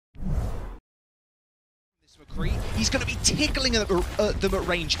He's going to be tickling them at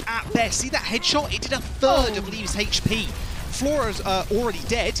range at best. See that headshot? It did a third of Lee's HP. Flora's already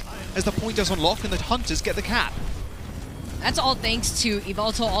dead as the point does unlock and the Hunters get the cap. That's all thanks to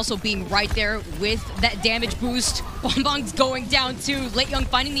Yveltal also being right there with that damage boost. Bonbon's going down too. Leityoung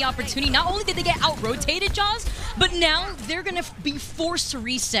finding the opportunity. Not only did they get out-rotated, Jaws, but now they're going to be forced to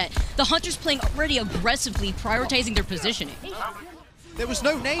reset. The Hunters playing already aggressively, prioritizing their positioning. There was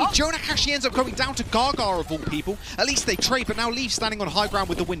no nade. Jonak actually ends up going down to Gaga of all people. At least they trade, but now Leaf standing on high ground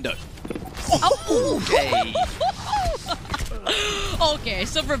with the window. Okay. Okay,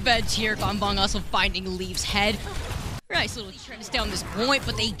 some revenge here. Bonbon also finding Leaf's head. Nice little trying to stay on this point,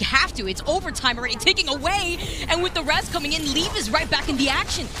 but they have to. It's overtime already ticking away, and with the rest coming in, Leaf is right back in the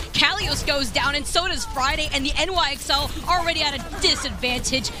action. Kalios goes down, and so does Friday, and the NYXL already at a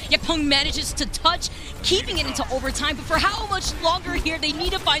disadvantage. Yakpung manages to touch, keeping it into overtime, but for how much longer here? They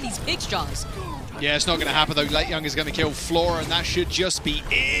need to find these picks, Jaws. Yeah, it's not going to happen though. Leityoung is going to kill Flora, and that should just be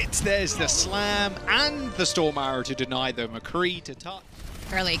it. There's the slam and the Storm Arrow to deny the McCree to touch.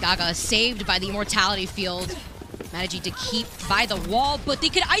 Early Gaga saved by the Immortality Field. Managing to keep by the wall, but they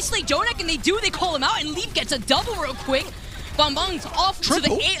could isolate Jonak, and they do. They call him out, and Leaf gets a double real quick. Bonbon's off to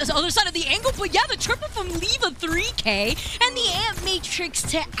the other side of the angle, but yeah, the triple from Leaf, a 3K, and the Amp Matrix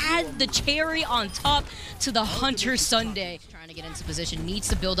to add the cherry on top to the Hunter Sunday. Trying to get into position, needs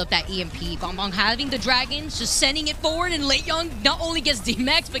to build up that EMP. Bonbon having the Dragons, just sending it forward, and Leityoung not only gets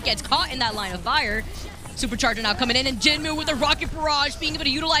DMX, but gets caught in that line of fire. Supercharger now coming in, and Jinmu with a rocket barrage, being able to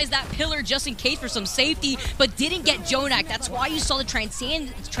utilize that pillar just in case for some safety, but didn't get Jonak. That's why you saw the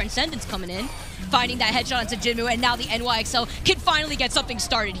Transcendence coming in, finding that headshot onto Jinmu, and now the NYXL can finally get something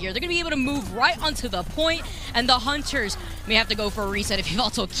started here. They're going to be able to move right onto the point, and the Hunters may have to go for a reset if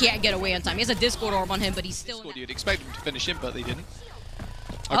Yveltal can't get away on time. He has a Discord orb on him, but he's still... You'd expect him to finish him, but they didn't.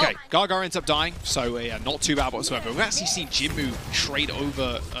 Okay, Gaga ends up dying, so yeah, not too bad whatsoever. We've actually seen Jinmu trade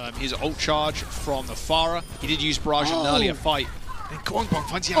over his ult charge from the Farah. He did use Barrage in an earlier fight. Then Guangzhou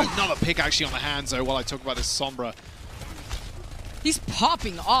finds he had another pick actually on the hands though while I talk about this Sombra. He's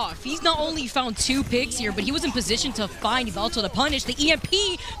popping off. He's not only found 2 picks here, but he was in position to find Yveltal to punish. The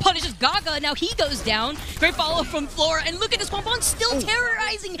EMP punishes Gaga, now he goes down. Great follow from Flora, and look at this, Bonbon still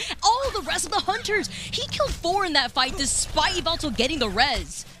terrorizing all the rest of the Hunters. He killed 4 in that fight despite Yveltal getting the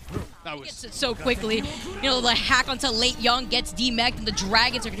res. That was... Gets it so quickly. You know, the hack onto Leityoung gets demeched, and the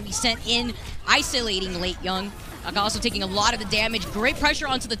Dragons are going to be sent in, isolating Leityoung. Also taking a lot of the damage. Great pressure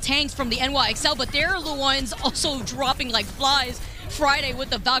onto the tanks from the NYXL, but they're the ones also dropping like flies. Friday with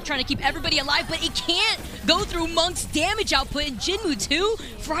the Valk trying to keep everybody alive, but it can't go through Monk's damage output, and Jinmu too.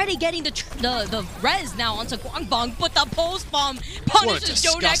 Friday getting the res now onto Guangbang, but the post bomb punishes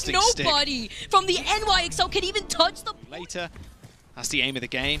Jonak. Nobody from the NYXL can even touch the... Later, that's the aim of the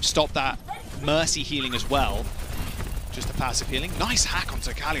game. Stop that Mercy healing as well. Just the passive healing. Nice hack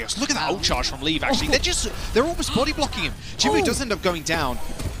onto Kalios. Look at that ult charge from Leave, actually. They're almost body blocking him. Jinmu does end up going down.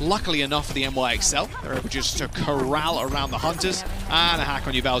 Luckily enough for the NYXL, they're able just to corral around the Hunters. And a hack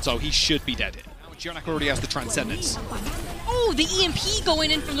on Yveltal. He should be dead here. Now Jonak already has the Transcendence. Oh, the EMP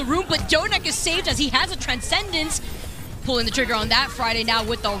going in from the room, but Jonak is saved as he has a Transcendence. Pulling the trigger on that Friday now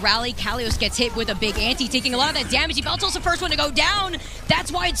with the rally. Kalios gets hit with a big anti, taking a lot of that damage. Yveltal's the first one to go down.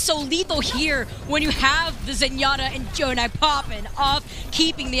 That's why it's so lethal here when you have the Zenyatta and Jonak popping off,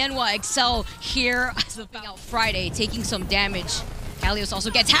 keeping the NYXL here as the out Friday, taking some damage. Kalios also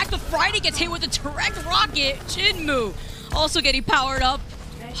gets hacked, but Friday gets hit with a direct rocket. Jinmu also getting powered up.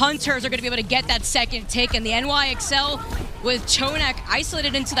 Hunters are going to be able to get that second tick, and the NYXL with Jonak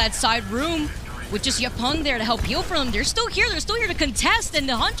isolated into that side room. With just Yapung there to help heal for them. They're still here to contest, and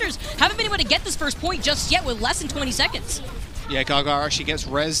the Hunters haven't been able to get this first point just yet with less than 20 seconds. Yeah, Gaga actually gets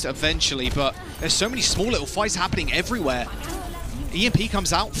rezzed eventually, but there's so many small little fights happening everywhere. EMP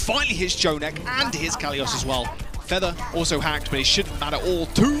comes out, finally hits Jonak, and hits Kalios as well. Feather also hacked, but it shouldn't matter all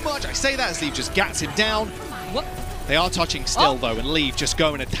too much. I say that as Leave just gats him down. What? They are touching still though, and Leave just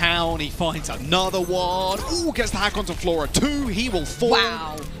going to town. He finds another one. Ooh, gets the hack onto Flora 2. He will fall.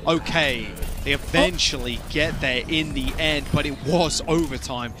 Wow. Okay. They eventually get there in the end, but it was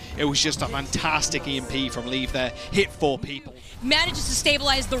overtime. It was just a fantastic EMP from Leave there. Hit 4 people. Manages to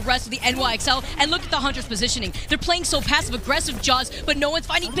stabilize the rest of the NYXL, and look at the Hunters' positioning. They're playing so passive-aggressive, Jaws, but no one's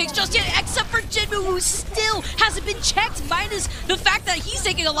finding picks just yet, except for Jinmu, who still hasn't been checked, minus the fact that he's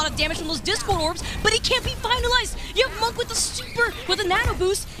taking a lot of damage from those Discord orbs, but it can't be finalized. You have Monk with the super, with a nano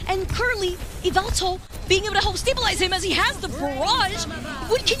boost, and currently, Yveltal being able to help stabilize him as he has the barrage.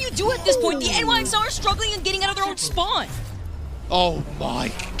 What can you do at this point? The NYXL are struggling and getting out of their own spawn. Oh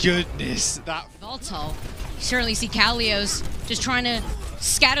my goodness. That Yveltal. You certainly see Kalios just trying to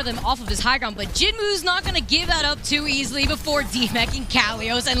scatter them off of his high ground, but Jinwoo's not going to give that up too easily before demecking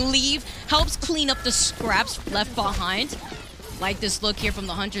Kalios, and Leave helps clean up the scraps left behind. Like this look here from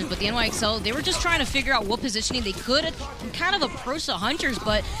the Hunters, but the NYXL, they were just trying to figure out what positioning they could kind of approach the Hunters,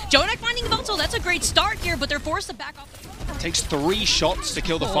 but Jonak finding Velto, that's a great start here, but they're forced to back off. Takes 3 shots to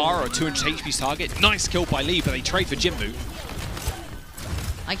kill the Pharah, or 200 HP's target. Nice kill by Lee, but they trade for Jinmu.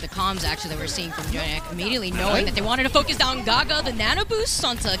 Like the comms actually that we're seeing from Jonak, immediately knowing that they wanted to focus down Gaga, the nano boost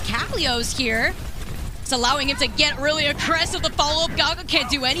onto Kalios here. It's allowing him to get really aggressive. The follow-up, Gaga can't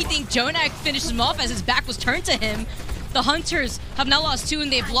do anything. Jonak finishes him off as his back was turned to him. The Hunters have now lost 2,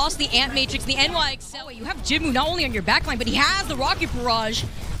 and they've lost the Ant Matrix, the NYXL. You have Jinmu not only on your backline, but he has the Rocket Barrage.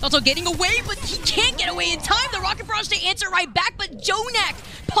 Also getting away, but he can't get away in time. The Rocket Barrage to answer right back, but Jonak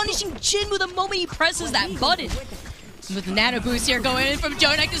punishing Jinmu the moment he presses that button. With the nano boost here going in from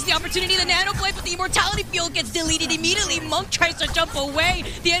Jonak, this is the opportunity, the nano play, but the immortality field gets deleted immediately. Monk tries to jump away.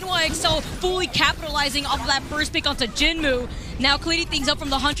 The NYXL fully capitalizing off of that first pick onto Jinmu. Now cleaning things up from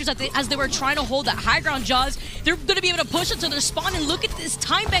the Hunters as they were trying to hold that high ground, Jaws. They're going to be able to push it to their spawn, and look at this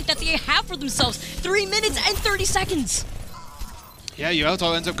time bank that they have for themselves. 3 minutes and 30 seconds. Yeah,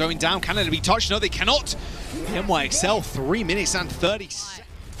 Yuelto ends up going down. Can it be touched? No, they cannot. The NYXL, 3 minutes and 30 seconds.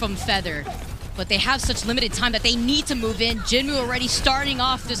 From Feather. But they have such limited time that they need to move in. Jinmu already starting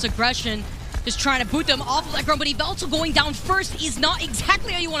off this aggression, just trying to boot them off of that ground, but Velto going down first is not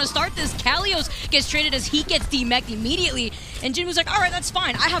exactly how you want to start this. Kalios gets traded as he gets demeched immediately, and Jinmu's like, all right, that's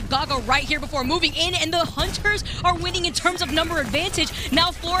fine. I have Gaga right here before moving in, and the Hunters are winning in terms of number advantage.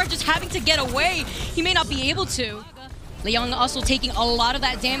 Now Flora just having to get away. He may not be able to. Leon also taking a lot of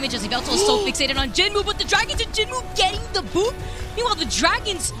that damage as Velto is so fixated on Jinmu, but the Dragons and Jinmu getting the boot. Meanwhile, the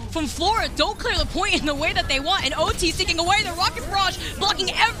Dragons from Flora don't clear the point in the way that they want, and OT sticking away. The Rocket Barrage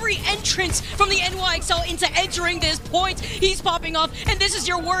blocking every entrance from the NYXL into entering this point. He's popping off, and this is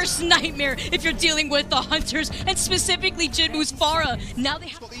your worst nightmare if you're dealing with the Hunters, and specifically Jinmu's Pharah. Now they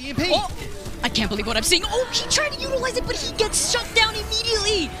have the EMP. Oh, I can't believe what I'm seeing. Oh, he tried to utilize it, but he gets shut down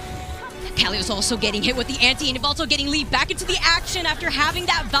immediately. Kalios also getting hit with the anti, and Velto getting lead back into the action after having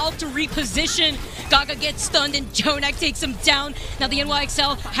that valve to reposition. Gaga gets stunned, and Jonak takes him down. Now the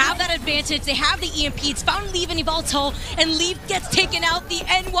NYXL have that advantage. They have the EMP. It's found Leave and Velto, and Leave gets taken out. The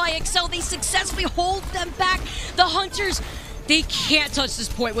NYXL, they successfully hold them back. The Hunters, they can't touch this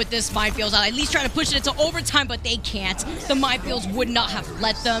point with this minefields. I'll at least try to push it into overtime, but they can't. The minefields would not have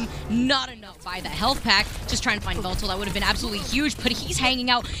let them. Not enough by the health pack. Just trying to find Velto. That would have been absolutely huge, but he's hanging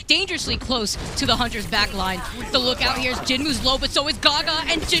out dangerously close to the Hunter's backline. The lookout here is Jinmu's low, but so is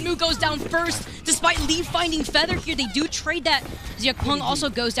Gaga, and Jinmu goes down first. Despite Lee finding Feather here, they do trade that. Yakpeng also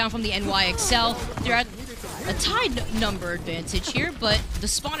goes down from the NYXL. They're at a tied number advantage here, but the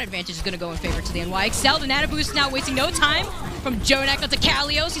spawn advantage is going to go in favor to the NYXL. The nano boost now wasting no time from Jonak onto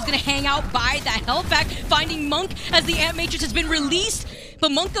Kalios. He's going to hang out by that health pack, finding Monk as the Ant Matrix has been released. But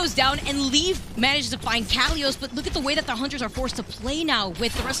Monk goes down, and Leave manages to find Kalios, but look at the way that the Hunters are forced to play now,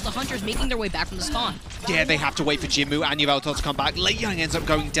 with the rest of the Hunters making their way back from the spawn. Yeah, they have to wait for Jinmu and Yuvelto to come back. Lei Young ends up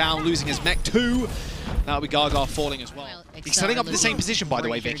going down, losing his mech too. That'll be Gaga falling as well. He's setting up in the same position, by the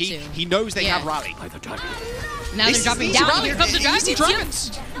way, Vicky. He knows they have rally. Now they're dropping down. Here comes the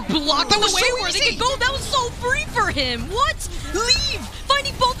Dragons. Blocked the way where they could go. That was so free for him. What? Leave.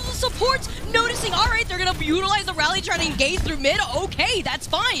 Finding both of the supports. Noticing, all right, they're going to utilize the rally, trying to engage through mid. Okay, that's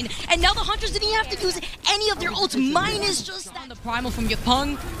fine. And now the Hunters didn't even have to use any of their ults, minus just that. The primal from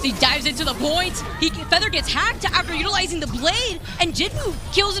Yakpeng. He dives into the point. Feather gets hacked after utilizing the blade, and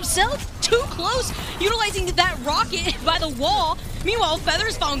Jinmu kills himself. Too close, utilizing that rocket by the wall. Meanwhile,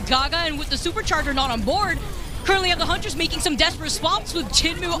 Feather's found Gaga, and with the supercharger not on board, currently have the Hunters making some desperate swaps with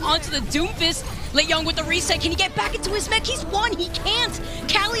Jinmu onto the Doomfist. Lei Young with the reset. Can he get back into his mech? He's won. He can't.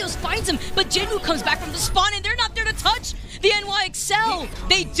 Kalios finds him, but Jinmu comes back from the spawn, and they're not there to touch the NYXL.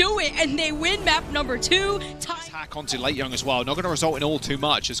 They do it, and they win map number 2. Hack onto Lei Young as well. Not going to result in all too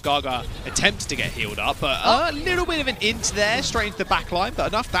much as Gaga attempts to get healed up, but a little bit of an int there, straight into the back line,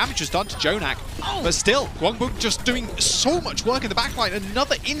 but enough damage was done to Jonak. But still, Guangzhou just doing so much work in the back line.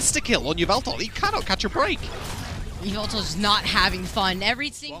 Another insta-kill on Yuvelto. He cannot catch a break. Yuvelto's not having fun.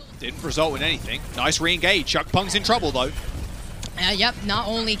 Every single... Didn't result in anything. Nice re-engage. Yakpeng's in trouble, though. Yep, not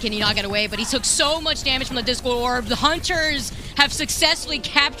only can he not get away, but he took so much damage from the Discord Orb. The Hunters have successfully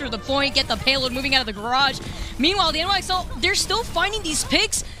captured the point, get the payload moving out of the garage. Meanwhile, the NYXL, they're still finding these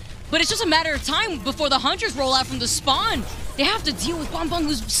picks, but it's just a matter of time before the Hunters roll out from the spawn. They have to deal with Bonbon,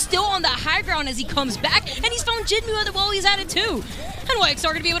 who's still on that high ground as he comes back, and he's found Jinmu while he's at it too. NYXL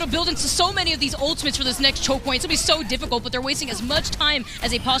are going to be able to build into so many of these ultimates for this next choke point. It's going to be so difficult, but they're wasting as much time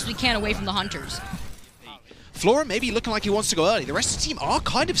as they possibly can away from the Hunters. Flora maybe looking like he wants to go early. The rest of the team are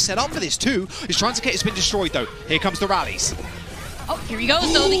kind of set up for this too. His Translocate has been destroyed though. Here comes the rallies. Oh, here he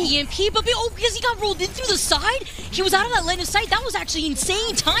goes though, the EMP, but because he got rolled in through the side, he was out of that line of sight. That was actually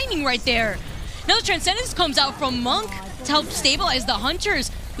insane timing right there. Now the Transcendence comes out from Monk to help stabilize the Hunters.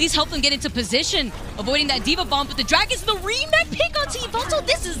 At least help them get into position, avoiding that Diva Bomb. But the Dragons, the remake pick onto Yveltal.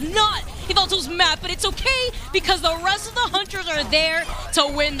 This is not Yveltal's map, but it's okay because the rest of the Hunters are there to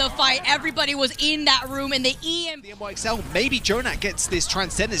win the fight. Everybody was in that room, and the EM... The NYXL, maybe Jonak gets this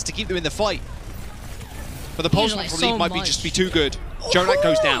Transcendence to keep them in the fight. But the pulse from League might be too good. Jonak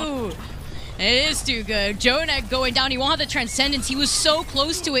goes down. It is too good. Jonak going down. He won't have the Transcendence. He was so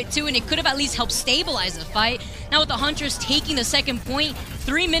close to it too, and it could have at least helped stabilize the fight. Now with the Hunters taking the second point,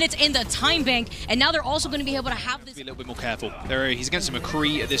 3 minutes in the time bank, and now they're also going to be able to have this... Be a little bit more careful. He's against a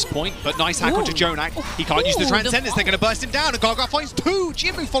McCree at this point, but nice hack onto Jonak. He can't use the Transcendence. They're going to burst him down, and Gaga finds 2.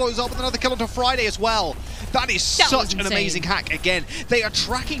 Jimmy follows up with another kill onto Friday as well. That is such an amazing hack. Again, they are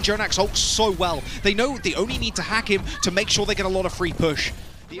tracking Jonak's ult so well. They know they only need to hack him to make sure they get a lot of free push.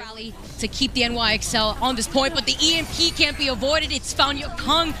 Rally to keep the NYXL on this point, but the EMP can't be avoided. It's found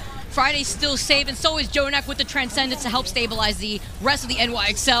Yukong. Friday's still safe, and so is Jonak with the Transcendence to help stabilize the rest of the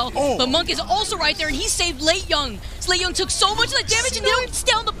NYXL. But Monk is also right there, and he saved Late Young. So Late Young took so much of that damage, and they don't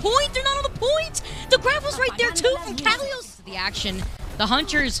stay on the point. They're not on the point. The grab was right there, too, from Kalios. The action. The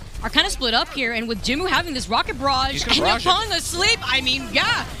Hunters are kind of split up here, and with Jimmu having this Rocket Barrage and Yukong asleep, I mean,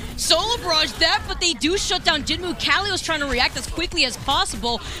 yeah. Solo barrage that, but they do shut down Jinmu. Kalios trying to react as quickly as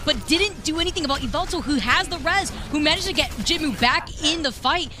possible, but didn't do anything about Yveltal, who has the res, who managed to get Jinmu back in the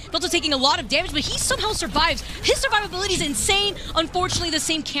fight. Yveltal taking a lot of damage, but he somehow survives. His survivability is insane. Unfortunately, the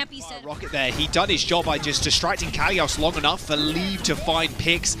same can't be said. Rocket there. He done his job by just distracting Kalios long enough for Leave to find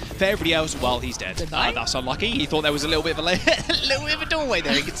picks. For everybody else, well, he's dead. That's unlucky. He thought there was a little bit of a doorway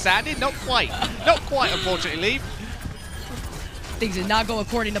there he could stand in. Not quite. Not quite, unfortunately, Leave. Things did not go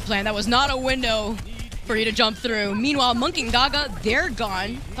according to plan. That was not a window for you to jump through. Meanwhile, Monk and Gaga, they're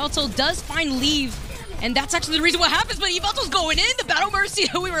gone. Yveltal does find Leave, and that's actually the reason what happens, but Yveltal's going in, the Battle Mercy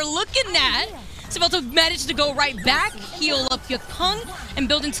that we were looking at. So Yveltal managed to go right back, heal up Yukong, and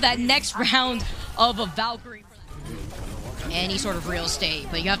build into that next round of a Valkyrie. Any sort of real estate,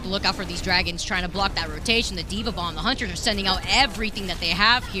 but you have to look out for these Dragons trying to block that rotation. The Diva Bomb, the Hunters are sending out everything that they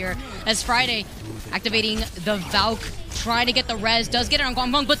have here as Friday activating the Valk, trying to get the res, does get it on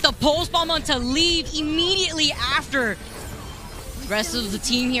Guangzhou, but the Pulse Bomb onto Leave immediately after. The rest of the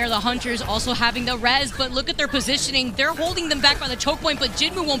team here, the Hunters, also having the res, but look at their positioning. They're holding them back by the choke point, but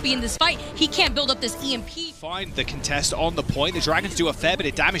Jinmu won't be in this fight. He can't build up this EMP. Find the contest on the point. The Dragons do a fair bit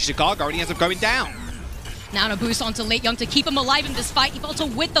of damage to Gaga, and he ends up going down. Now to boost onto Late Young to keep him alive in this fight.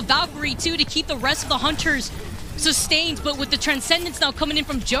 Yveltal with the Valkyrie too to keep the rest of the Hunters sustained, but with the Transcendence now coming in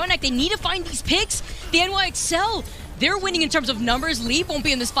from Jonak, they need to find these picks. The NYXL, they're winning in terms of numbers. Leap won't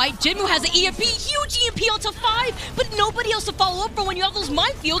be in this fight. Jinmu has an EMP, huge EMP onto 5, but nobody else to follow up for when you have those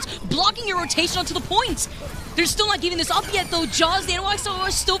minefields blocking your rotation onto the points. They're still not giving this up yet though. Jaws, the NYXL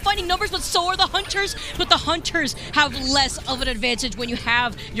are still finding numbers, but so are the Hunters. But the Hunters have less of an advantage when you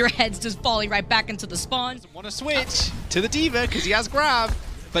have your heads just falling right back into the spawn. Want to switch to the Diva because he has grab,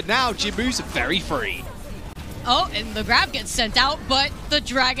 but now Jinmu's very free. Oh, and the grab gets sent out, but the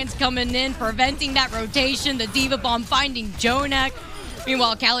Dragons coming in, preventing that rotation. The Diva Bomb finding Jonak.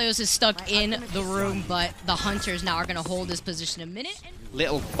 Meanwhile, Kalios is stuck in the room, but the Hunters now are going to hold this position a minute.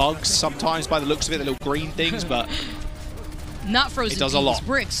 Little bugs sometimes by the looks of it, the little green things, but not frozen. It does a lot.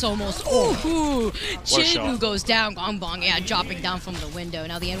 Bricks almost. Ooh, Chengdu goes down. Gongbong, yeah, dropping down from the window.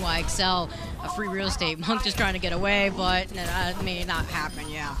 Now the NYXL, a free real estate. Monk just trying to get away, but that may not happen,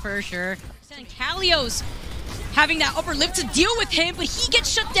 yeah, for sure. And Kalios having that upper lip to deal with him, but he gets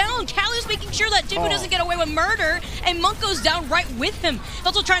shut down. Kalios making sure that Jinmu doesn't get away with murder, and Monk goes down right with him.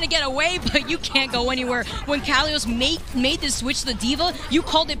 Also trying to get away, but you can't go anywhere. When Kalios made this switch to the Diva, you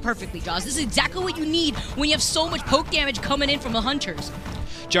called it perfectly, Jaws. This is exactly what you need when you have so much poke damage coming in from the Hunters.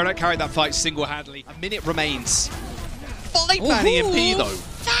 Jonak carried that fight single-handedly. A minute remains. 5-man EMP though.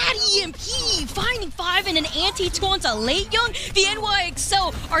 Fat EMP, finding 5 and an anti-2 onto Late Young. The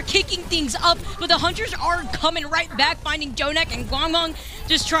NYXL are kicking things up, but the Hunters are coming right back, finding Jonak and Guangmong,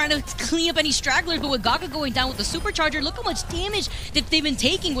 just trying to clean up any stragglers. But with Gaga going down with the supercharger, look how much damage that they've been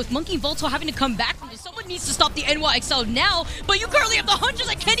taking with Monkey and Volto having to come back from this. Someone needs to stop the NYXL now, but you currently have the Hunters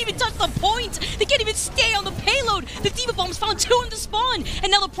that can't even touch the point. They can't even stay on the payload. The Diva Bomb's found 2 on the spawn,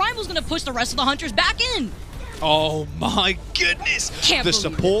 and now the Primal's gonna push the rest of the Hunters back in. Oh my goodness! Can't the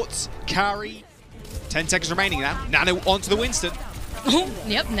supports carry. 10 seconds remaining now. Nano onto the Winston. Oh,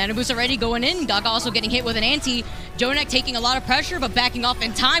 yep, Nano Boost already going in. Gaga also getting hit with an anti. Jonak taking a lot of pressure, but backing off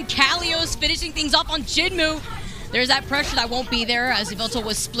in time. Kalios finishing things off on Jinmu. There's that pressure that won't be there as Yveltal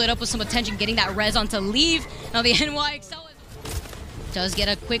was split up with some attention, getting that res onto Leave. Now the NYXL does get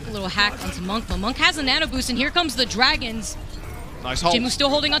a quick little hack onto Monk, but Monk has a Nano Boost, and here comes the Dragons. Nice hold. Jinmu still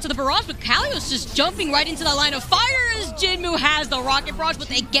holding onto the barrage, but Kalios just jumping right into the line of fire as Jinmu has the rocket barrage, but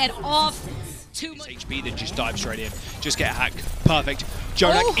they get off. Too much HP, then just dive straight in. Just get a hack. Perfect.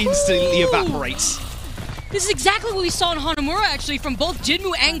 Jonak instantly evaporates. This is exactly what we saw in Hanamura, actually, from both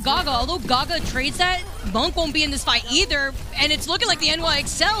Jinmu and Gaga. Although Gaga trades that, Monk won't be in this fight either. And it's looking like the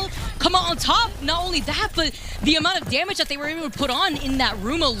NYXL come out on top. Not only that, but the amount of damage that they were able to put on in that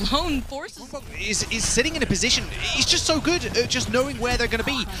room alone forces... Is sitting in a position, he's just so good at just knowing where they're going to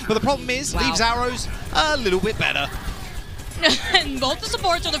be. But the problem is, Leaves arrows a little bit better. And both the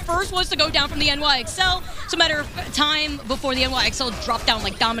supports are the first ones to go down from the NYXL. It's a matter of time before the NYXL drop down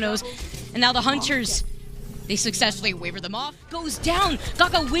like dominoes. And now the Hunters, they successfully waver them off. Goes down.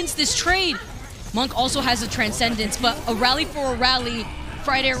 Gaga wins this trade. Monk also has a Transcendence, but a rally for a rally.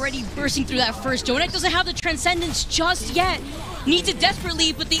 Friday already bursting through that first. Jonak doesn't have the Transcendence just yet. Needs it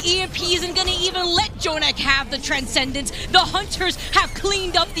desperately, but the EMP isn't going to even let Jonak have the Transcendence. The Hunters have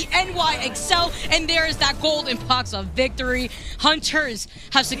cleaned up the NYXL, and there is that golden box of victory. Hunters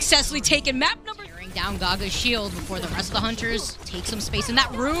have successfully taken map number... down Gaga's shield before the rest of the Hunters take some space in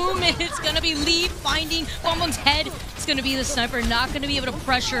that room. It's going to be Leaf finding Bonbon's head. It's going to be the sniper, not going to be able to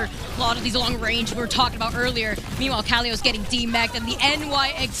pressure a lot of these long range we were talking about earlier. Meanwhile, Kalio's getting D-Macked, and the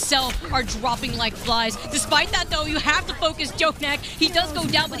NYXL are dropping like flies. Despite that, though, you have to focus Jonak. He does go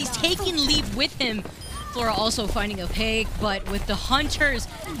down, but he's taking Leaf with him. Flora also finding a peg, but with the Hunters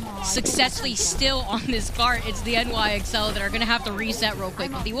successfully still on this cart, it's the NYXL that are going to have to reset real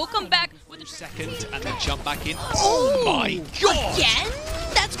quick. But they will come back with a second and then jump back in. Oh my god! Again?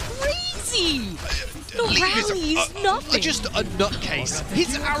 That's crazy! The rally is nothing. Just a nutcase.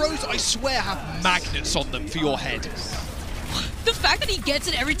 His arrows, I swear, have magnets on them for your head. The fact that he gets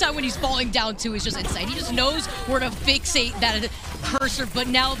it every time when he's falling down too is just insane. He just knows where to fixate that cursor, but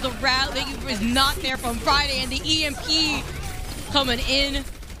now the rally is not there from Friday, and the EMP coming in.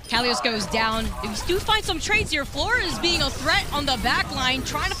 Kalios goes down. We do find some trades here. Flora is being a threat on the back line,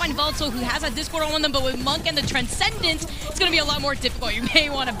 trying to find Velto, who has a Discord on them, but with Monk and the Transcendence, it's going to be a lot more difficult. You may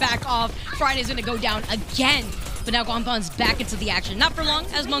want to back off. Friday's going to go down again. But now Guangban's back into the action. Not for long,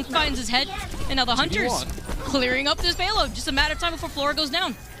 as Monk finds his head. And now the Hunters clearing up this payload. Just a matter of time before Flora goes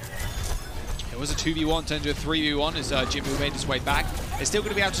down. It was a 2v1, turned to a 3v1 as Jinmu made his way back. They're still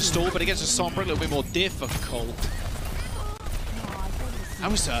going to be able to stall, but against a Sombra, a little bit more difficult. How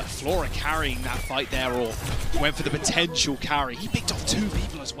was Flora carrying that fight there, or went for the potential carry? He picked off 2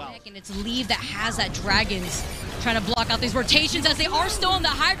 people as well. And it's Leave that has that Dragons trying to block out these rotations as they are still on the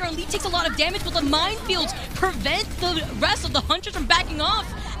high ground. Leave takes a lot of damage, but the minefields prevent the rest of the Hunters from backing off.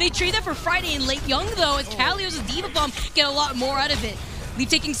 They trade that for Friday and Late Young, though, as Kalios and Diva Bomb get a lot more out of it. Leave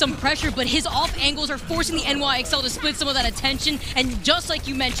taking some pressure, but his off angles are forcing the NYXL to split some of that attention. And just like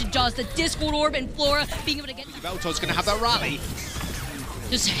you mentioned, Jaws, the Discord Orb and Flora being able to get... Velto's going to have that rally.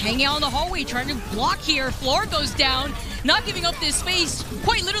 Just hanging out in the hallway, trying to block here. Flora goes down, not giving up this space.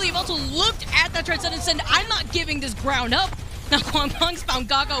 Quite literally, I've also looked at that Transcendence and said, I'm not giving this ground up. Now, Guangban's found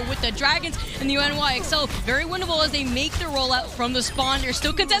Gaga with the Dragons and the NYXL. Very winnable as they make their rollout from the spawn. They're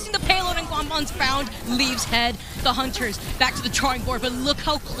still contesting the payload, and Guangban's found Leaves' head. The Hunters back to the drawing board, but look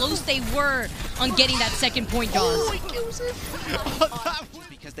how close they were on getting that second point, Jaws. Oh, he kills it.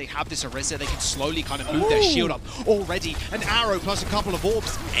 Because they have this Orisa, they can slowly kind of move their shield up already. An arrow plus a couple of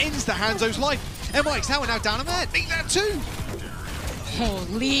orbs ends the Hangzhou's life. NYXL are now down on there. Need that too. Oh,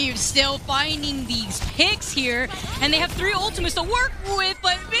 Leave still finding these picks here, and they have 3 ultimates to work with,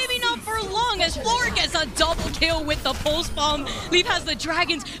 but maybe not for long as Flora gets a double kill with the pulse bomb. Leave has the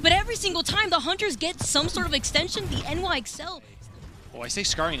Dragons, but every single time the Hunters get some sort of extension, the NYXL. Oh, I say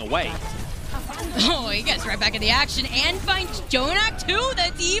scurrying away. Oh, he gets right back in the action and finds Jonak too,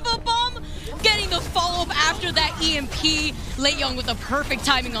 the Diva Bomb, getting the follow-up after that EMP. Late Young with the perfect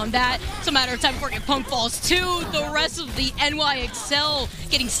timing on that. It's a matter of time before Punk falls too. The rest of the NYXL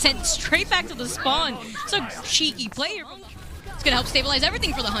getting sent straight back to the spawn. It's a cheeky player. It's going to help stabilize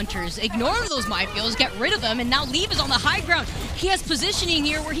everything for the Hunters. Ignore those minefields, get rid of them, and now Leave is on the high ground. He has positioning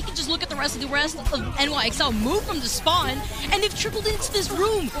here where he can just look at the rest of NYXL, move from the spawn, and they've trickled into this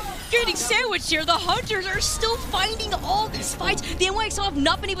room. Getting sandwiched here, the Hunters are still finding all these fights. The NYXL have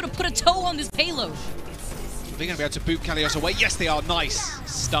not been able to put a toe on this payload. They're going to be able to boot Kalios away. Yes, they are. Nice.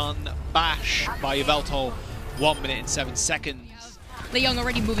 Stun bash by Yveltal. 1 minute and 7 seconds. Lei Young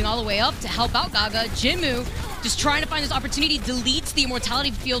already moving all the way up to help out Gaga. Jinmu just trying to find this opportunity, deletes gets the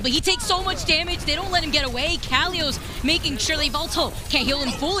immortality field, but he takes so much damage, they don't let him get away. Kalios making sure that Yveltal can't heal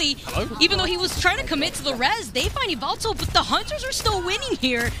him fully. Even though he was trying to commit to the res, they find Yveltal, but the Hunters are still winning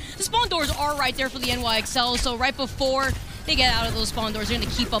here. The spawn doors are right there for the NYXL, so right before they get out of those spawn doors, they're going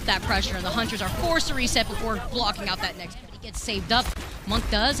to keep up that pressure, and the Hunters are forced to reset before blocking out that next. But he gets saved up. Monk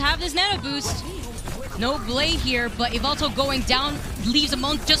does have this nano boost. No Blade here, but Yveltal going down leaves a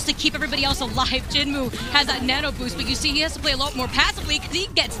Monk just to keep everybody else alive. Jinmu has that nano boost, but you see he has to play a lot more passively because he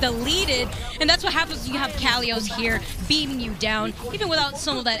gets deleted. And that's what happens when you have Kalios here beaming you down, even without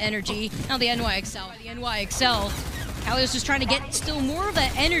some of that energy. Now the NYXL, Kalios is trying to get still more of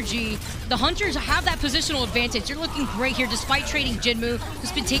that energy. The Hunters have that positional advantage. They're looking great here despite trading Jinmu,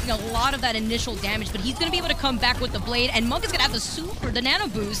 who's been taking a lot of that initial damage, but he's going to be able to come back with the Blade, and Monk is going to have the nano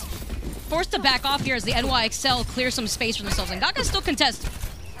boost. Forced to back off here as the NYXL clear some space for themselves, and Gaga still contests.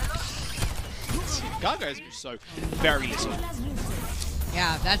 Gaga is so very little.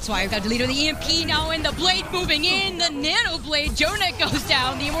 Yeah, that's why I've got deleted the EMP now, and the Blade moving in. The Nano Blade, Jonek goes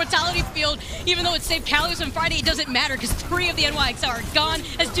down. The Immortality Field, even though it saved Kalios on Friday, it doesn't matter because 3 of the NYXL are gone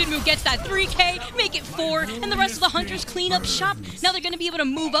as Jinmu gets that 3K, make it 4, and the rest of the Hunters clean up shop. Now they're going to be able to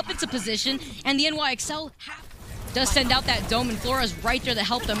move up into position, and the NYXL does send out that dome, and Flora's right there to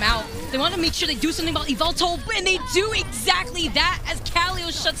help them out. They want to make sure they do something about Yveltal, and they do exactly that as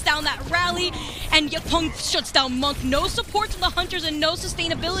Kalios shuts down that rally, and Yapung shuts down Monk. No support from the Hunters and no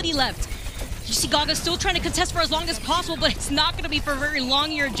sustainability left. You see Gaga still trying to contest for as long as possible, but it's not going to be for very long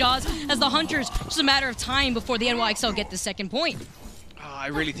here, Jaws, as the Hunters, just a matter of time before the NYXL get the second point. I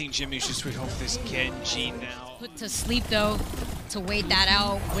really think Jinmu should switch off this Genji now. Put to sleep, though, to wait that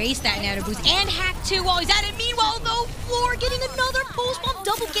out, waste that nano boost, and hack 2 while he's at it. Meanwhile, though, Floor getting another post-bomb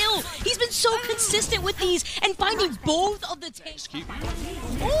double kill. He's been so consistent with these and finding both of the tanks.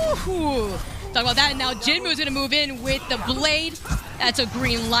 Ooh, talk about that. And now Jinmu's going to move in with the Blade. That's a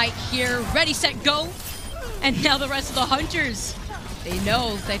green light here. Ready, set, go. And now the rest of the Hunters, they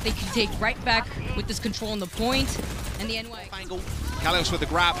know that they can take right back with this control on the point. And the NY angle. Kalios with the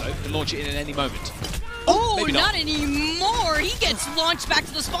grab, though, can launch it in at any moment. Oh, not anymore. He gets launched back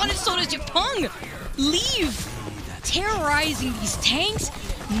to the spawn, and so does Yapung. Leave. Terrorizing these tanks.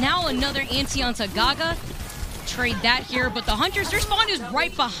 Now another anti onto Gaga. Trade that here, but the Hunters, their spawn is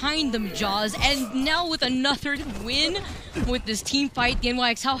right behind them, Jaws. And now with another win with this team fight, the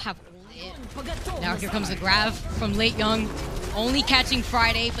NYXL have it. Now here comes the grab from Late Young. Only catching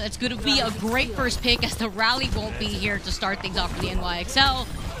Friday, but it's going to be a great first pick as the rally won't be here to start things off for the NYXL.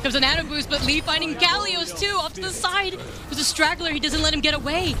 Comes an Nano boost, but Lee finding Kalios too, off to the side. There's a straggler, he doesn't let him get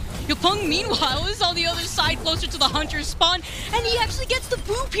away. Yapung, meanwhile, is on the other side, closer to the Hunter's spawn, and he actually gets the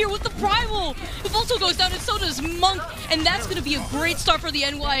boop here with the Primal. Yveltal goes down, and so does Monk, and that's going to be a great start for the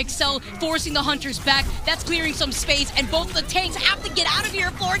NYXL, forcing the Hunters back. That's clearing some space, and both of the tanks have to get out of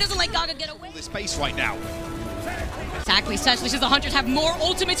here. Flora doesn't let Gaga get away. This space right now. Exactly, essentially, since the Hunters have more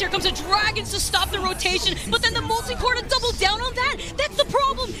ultimates, here comes the Dragons to stop the rotation, but then the multi-core to double down on that. That's the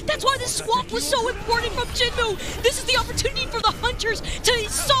problem. That's why this swap was so important from Jinmu. This is the opportunity for the Hunters to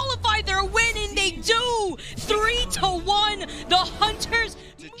solidify their win, and they do. 3-1, the Hunters.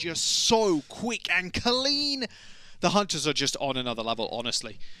 They're just so quick and clean. The Hunters are just on another level,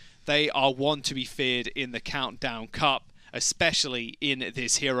 honestly. They are one to be feared in the Countdown Cup, especially in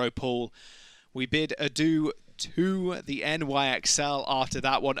this hero pool. We bid adieu to the NYXL after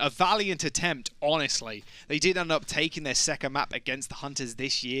that one. A valiant attempt, honestly. They did end up taking their second map against the Hunters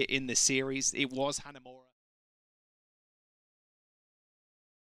this year in the series. It was Hanamura.